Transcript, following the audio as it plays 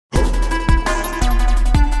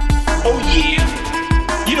Oh yeah,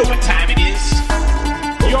 you know what time it is.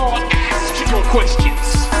 Y'all ask your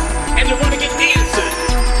questions, and they're gonna get answered.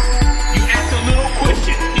 You ask a little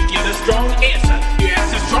question, you get a strong answer. You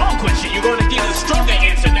ask a strong question, you're gonna get a stronger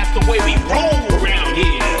answer. That's the way we roll around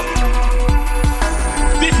here.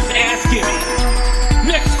 This is Ask Gibby.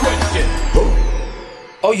 Next question.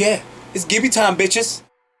 Oh yeah, it's Gibby time, bitches.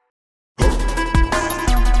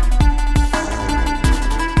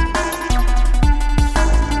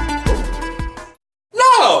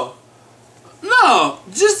 No,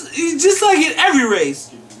 just like in every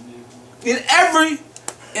race. In every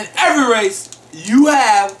race, you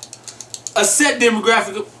have a set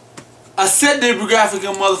demographic of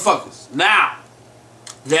motherfuckers. Now,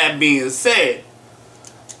 that being said,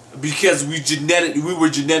 because we were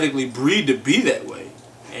genetically bred to be that way,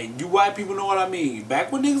 and you white people know what I mean.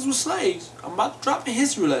 Back when niggas were slaves, I'm about to drop a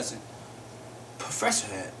history lesson. Professor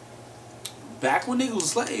had. Back when niggas were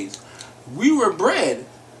slaves, we were bred.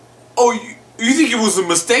 Oh, you think it was a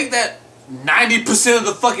mistake that 90% of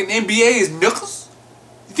the fucking NBA is nookers?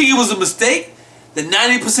 You think it was a mistake that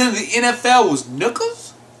 90% of the NFL was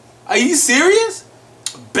nookers? Are you serious?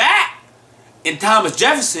 Back in Thomas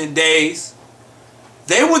Jefferson days,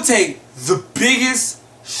 they would take the biggest,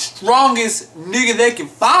 strongest nigga they can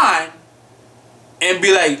find and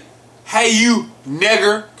be like, hey you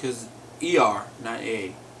nigger, because ER, not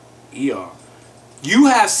A, ER. You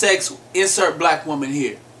have sex, insert black woman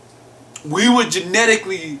here. We were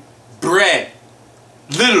genetically bred,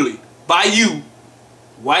 literally, by you,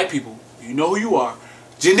 white people, you know who you are,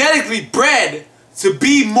 genetically bred to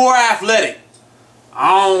be more athletic.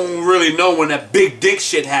 I don't really know when that big dick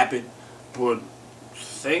shit happened, but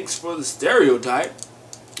thanks for the stereotype.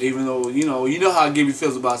 Even though, you know how Gibby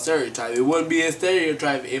feels about stereotype. It wouldn't be a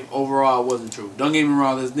stereotype if overall it wasn't true. Don't get me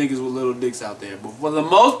wrong, there's niggas with little dicks out there. But for the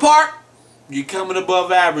most part, you're coming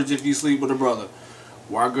above average if you sleep with a brother.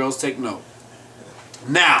 White girls take note.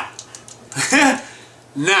 Now, the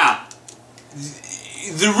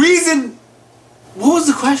reason, what was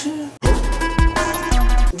the question?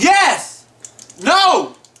 Yes!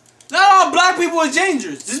 No! Not all black people are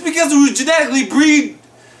dangerous. Just because we were genetically breeded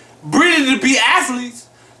to be athletes,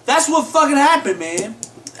 that's what fucking happened, man.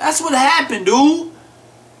 That's what happened, dude.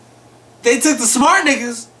 They took the smart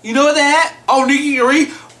niggas, you know what they had? Oh, nigga can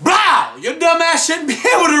read? Blow! Your dumb ass shouldn't be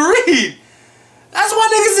able to read. That's why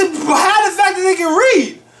niggas hide the fact that they can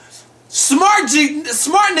read. Smart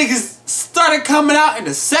niggas started coming out in the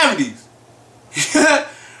 70s.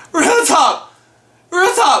 Real talk.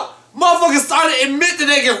 Motherfuckers started admit that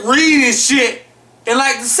they can read and shit in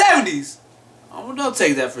like the 70s. Oh, don't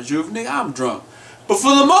take that for truth, nigga. I'm drunk. But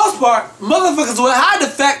for the most part, motherfuckers would hide the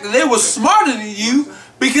fact that they were smarter than you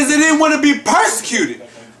because they didn't want to be persecuted.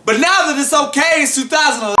 But now that it's okay, it's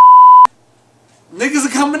 2011, niggas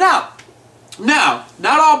are coming out. Now,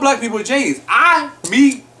 not all black people are genius.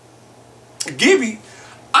 Gibby,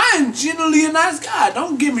 I am generally a nice guy.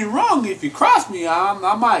 Don't get me wrong. If you cross me, I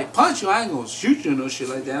might punch you. I ain't gonna shoot you or no shit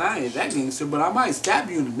like that. I ain't that gangster, but I might stab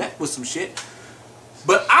you in the neck with some shit.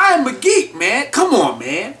 But I am a geek, man. Come on,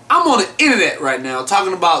 man. I'm on the internet right now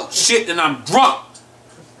talking about shit and I'm drunk.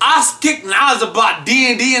 I kick knives about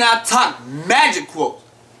D&D and I talk magic quotes.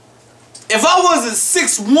 If I wasn't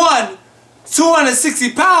 6'1",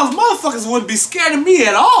 260 pounds, motherfuckers wouldn't be scared of me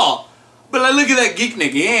at all. But like, look at that geek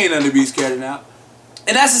nigga, he ain't nothing to be scared of now.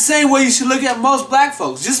 And that's the same way you should look at most black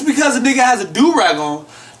folks. Just because a nigga has a do-rag on,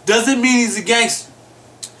 doesn't mean he's a gangster.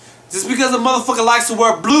 Just because a motherfucker likes to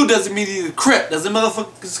wear blue doesn't mean he's a Crip. Just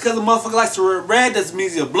because a motherfucker likes to wear red doesn't mean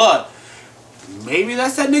he's a blood. Maybe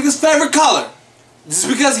that's that nigga's favorite color. Just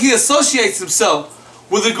because he associates himself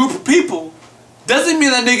with a group of people doesn't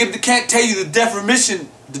mean that nigga can't tell you the definition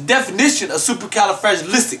of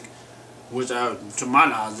supercalifragilistic. Which, to my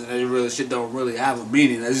knowledge, that really shit don't really have a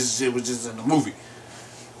meaning. That just shit was just in the movie.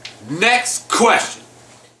 Next question.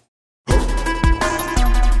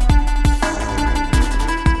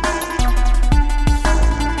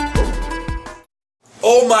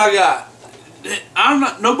 Oh my God.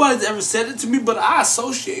 Nobody's ever said it to me, but I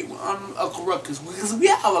associate with Uncle Ruckus because we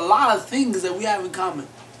have a lot of things that we have in common.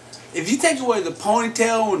 If you take away the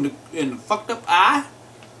ponytail and the fucked up eye,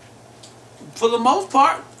 for the most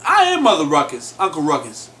part, I am Mother Ruckus, Uncle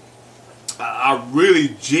Ruckus. I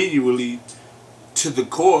really genuinely, to the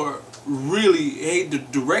core, really hate the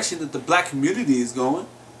direction that the black community is going.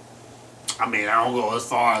 I mean, I don't go as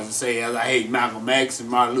far as to say as I hate Malcolm X and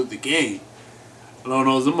Martin Luther King. I don't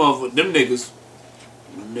know, them niggas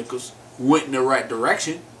went in the right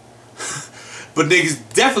direction. But niggas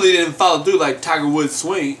definitely didn't follow through like Tiger Woods'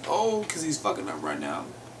 swing. Oh, because he's fucking up right now.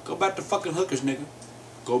 Go back to fucking hookers, nigga.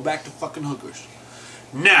 Go back to fucking hookers.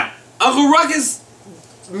 Now, Uncle Ruckus,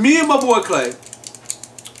 me and my boy Clay,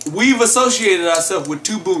 we've associated ourselves with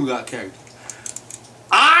two Boondock characters.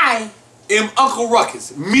 I am Uncle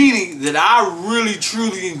Ruckus, meaning that I really,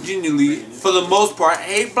 truly, and genuinely, for the most part,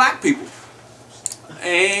 hate black people.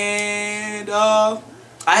 And I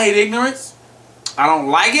hate ignorance. I don't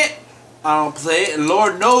like it. I don't play it. And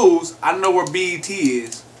Lord knows I know where BET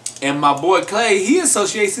is. And my boy Clay, he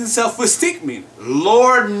associates himself with Stickman.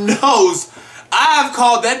 Lord knows I've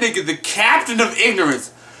called that nigga the captain of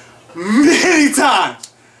ignorance many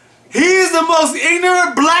times. He is the most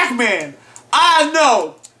ignorant black man I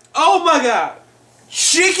know. Oh my God.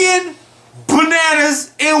 Chicken,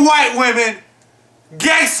 bananas, and white women,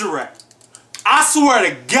 gangster rap. I swear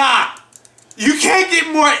to God, you can't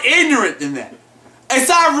get more ignorant than that.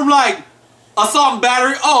 Aside from like assault and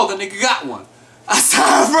battery, oh, the nigga got one.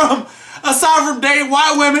 Aside from dating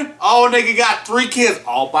white women, oh, nigga got 3 kids,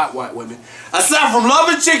 all by white women. Aside from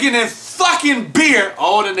loving chicken and fucking beer,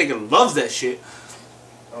 oh, the nigga loves that shit.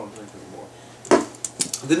 I don't drink anymore.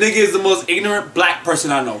 The nigga is the most ignorant black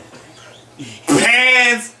person I know.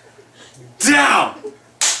 Hands down.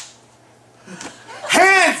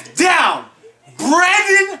 Hands down.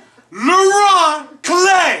 Brandon LeRon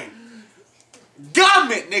Clay.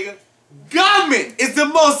 Government, nigga. Government is the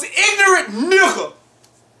most ignorant nigga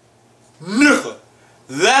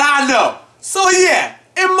that I know. So yeah,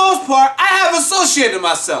 in most part, I have associated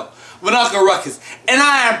myself with Uncle Ruckus. And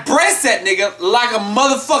I embrace that nigga like a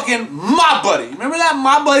motherfucking my buddy. Remember that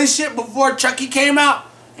my buddy shit before Chucky came out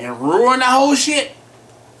and ruined that whole shit?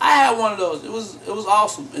 I had one of those. It was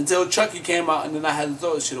awesome until Chucky came out and then I had to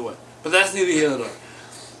throw the shit away. But that's neither here nor there.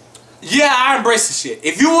 Yeah, I embrace the shit.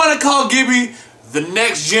 If you want to call Gibby the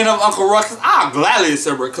next gen of Uncle Ruckus, I'll gladly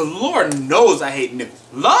accept it, because Lord knows I hate niggas.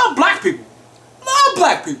 Love black people. Love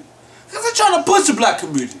black people. Because they're trying to push the black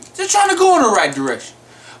community. They're trying to go in the right direction.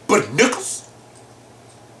 But niggas,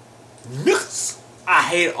 I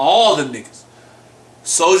hate all the niggas.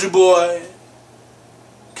 Soulja Boy,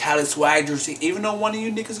 Cali Swag Jersey, even though one of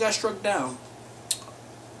you niggas got struck down,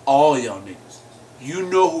 all y'all niggas, you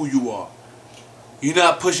know who you are. You're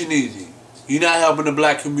not pushing anything. You're not helping the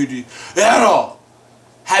black community at all.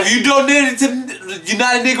 Have you donated to the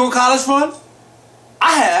United Negro College Fund?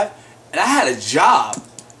 I have, and I had a job,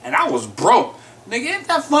 and I was broke. Nigga, ain't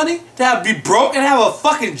that funny to be broke and have a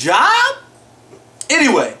fucking job?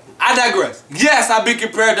 Anyway, I digress. Yes, I've been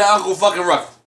compared to Uncle fucking Ruckus.